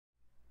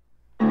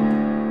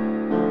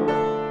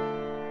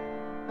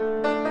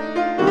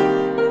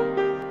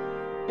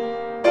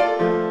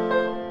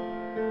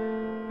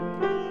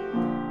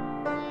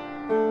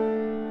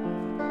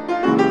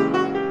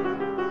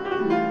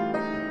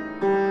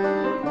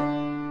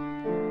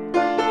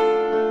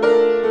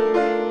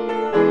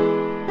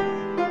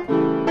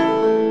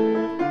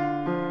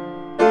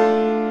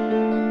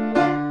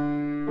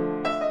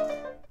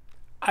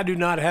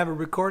not have a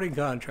recording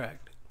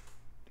contract.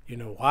 You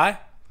know why?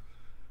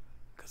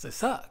 Because I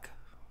suck.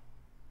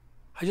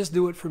 I just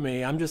do it for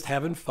me. I'm just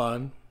having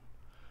fun.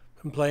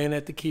 Been playing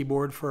at the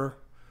keyboard for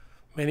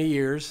many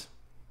years.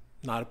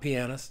 Not a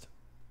pianist.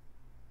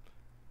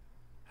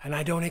 And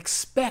I don't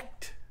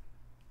expect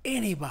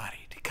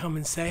anybody to come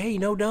and say, hey, you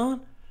know,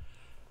 Don,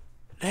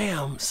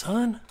 damn,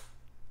 son,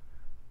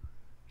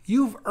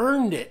 you've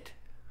earned it.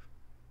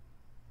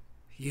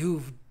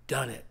 You've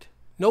done it.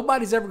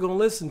 Nobody's ever going to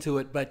listen to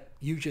it, but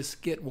you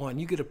just get one.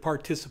 You get a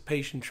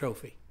participation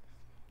trophy.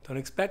 Don't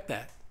expect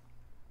that.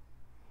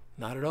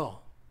 Not at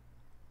all.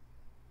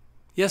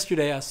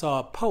 Yesterday I saw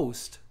a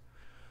post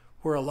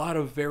where a lot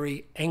of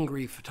very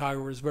angry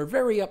photographers were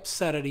very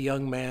upset at a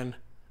young man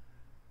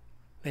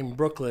named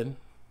Brooklyn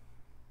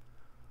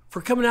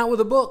for coming out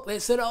with a book. They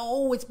said,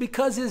 oh, it's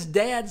because his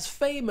dad's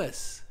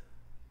famous.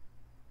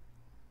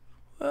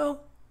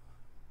 Well,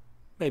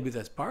 maybe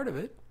that's part of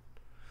it.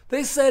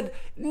 They said,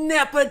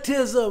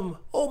 nepotism.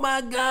 Oh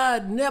my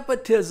God,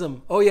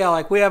 nepotism. Oh yeah,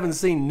 like we haven't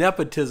seen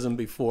nepotism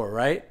before,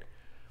 right?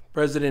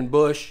 President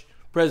Bush,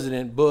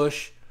 President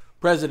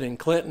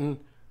Clinton,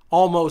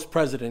 almost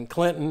President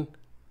Clinton.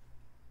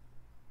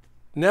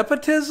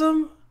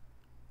 Nepotism?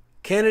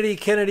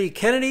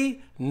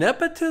 Kennedy,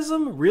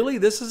 nepotism? Really?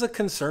 This is a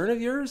concern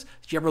of yours?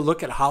 Did you ever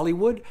look at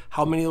Hollywood?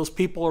 How many of those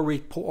people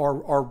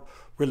are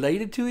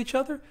related to each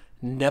other?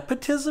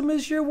 Nepotism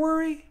is your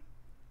worry?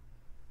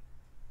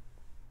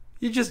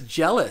 You're just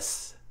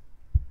jealous.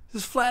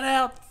 Just flat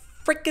out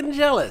freaking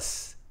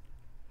jealous.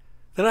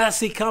 Then I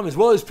see comments,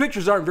 well, his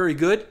pictures aren't very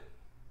good.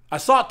 I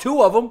saw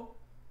 2 of them.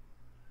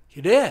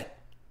 You did?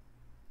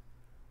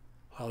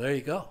 Well, there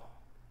you go.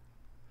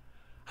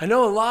 I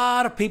know a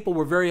lot of people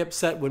were very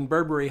upset when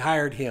Burberry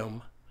hired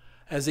him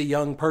as a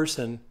young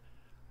person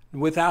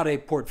without a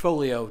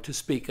portfolio to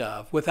speak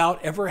of, without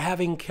ever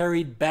having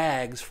carried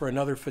bags for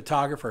another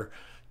photographer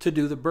to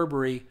do the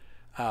Burberry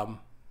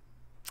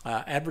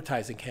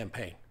advertising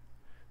campaign.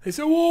 They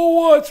said, well,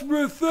 what's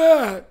with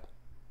that?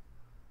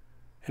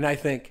 And I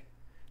think,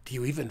 do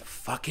you even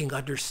fucking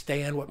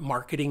understand what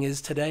marketing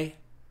is today?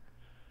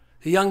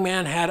 The young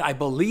man had, I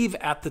believe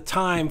at the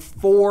time,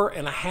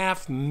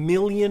 4.5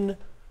 million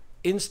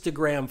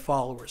Instagram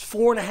followers.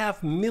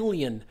 4.5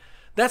 million.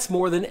 That's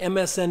more than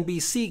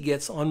MSNBC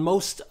gets on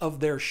most of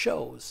their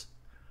shows.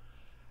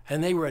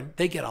 And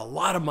they get a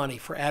lot of money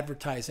for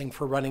advertising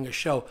for running a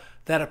show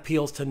that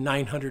appeals to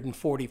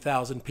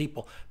 940,000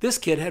 people. This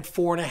kid had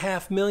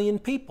 4.5 million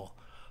people.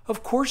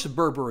 Of course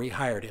Burberry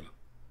hired him.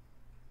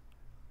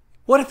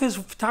 What if his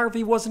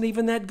photography wasn't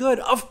even that good?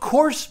 Of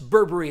course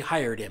Burberry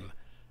hired him.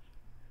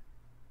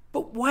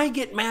 But why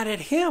get mad at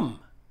him?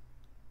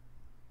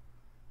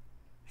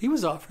 He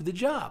was offered the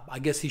job. I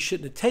guess he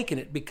shouldn't have taken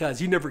it because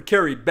he never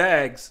carried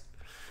bags.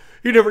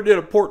 He never did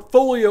a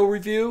portfolio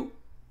review.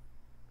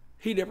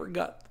 He never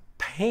got the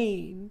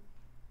pain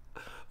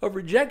of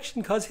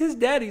rejection because his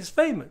daddy's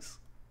famous.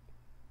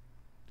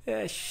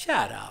 Yeah,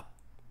 shut up.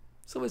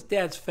 So his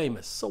dad's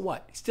famous. So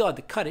what? He still had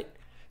to cut it.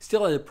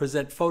 Still had to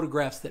present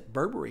photographs that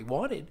Burberry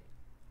wanted.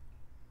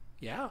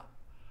 Yeah.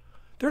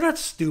 They're not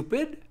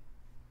stupid.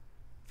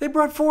 They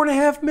brought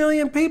 4.5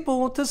 million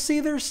people to see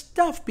their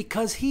stuff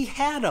because he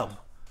had them.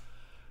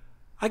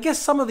 I guess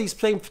some of these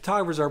same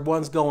photographers are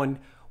ones going,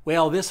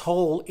 well, this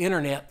whole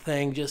internet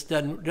thing just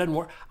doesn't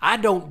work. I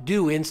don't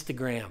do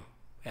Instagram.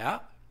 Yeah,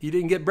 you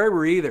didn't get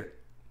Burberry either.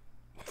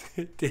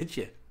 Did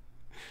you?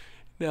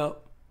 No.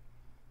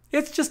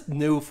 It's just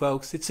new,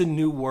 folks. It's a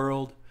new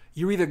world.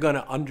 You're either going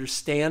to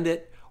understand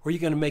it or you're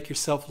going to make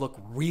yourself look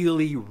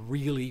really,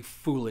 really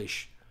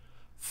foolish,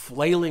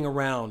 flailing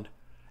around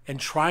and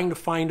trying to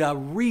find a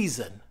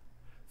reason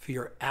for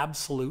your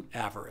absolute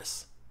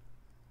avarice.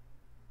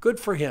 Good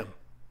for him.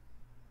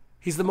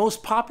 He's the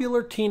most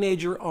popular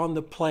teenager on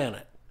the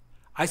planet.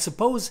 I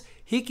suppose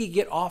he could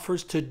get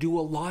offers to do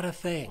a lot of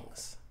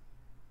things.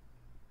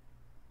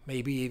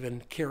 Maybe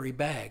even carry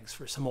bags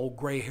for some old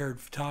gray-haired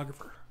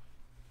photographer.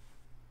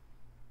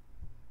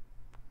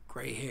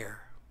 Gray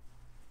hair.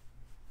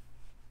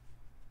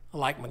 I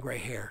like my gray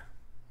hair.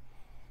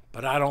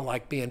 But I don't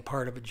like being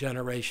part of a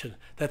generation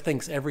that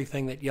thinks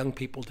everything that young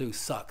people do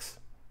sucks.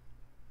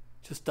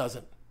 Just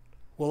doesn't.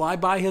 Will I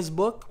buy his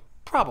book?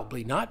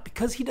 Probably not,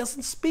 because he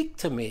doesn't speak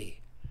to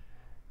me.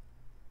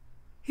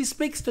 He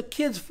speaks to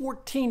kids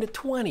 14 to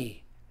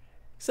 20.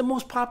 He's the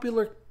most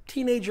popular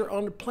teenager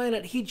on the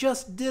planet. He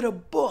just did a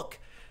book.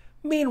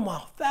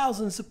 Meanwhile,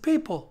 thousands of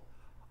people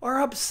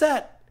are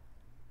upset.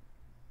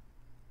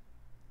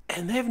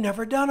 And they've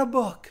never done a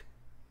book.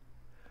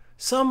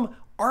 Some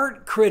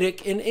art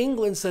critic in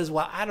England says,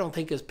 well, I don't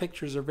think his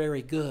pictures are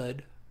very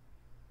good.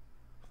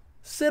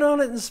 Sit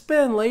on it and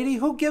spin, lady.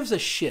 Who gives a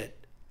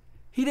shit?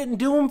 He didn't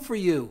do them for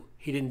you.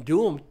 He didn't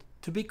do them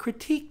to be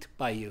critiqued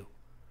by you.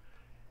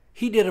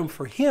 He did them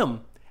for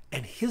him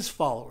and his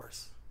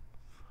followers.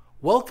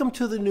 Welcome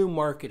to the new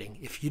marketing.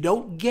 If you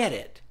don't get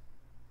it,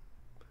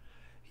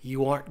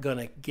 you aren't going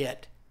to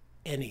get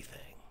anything.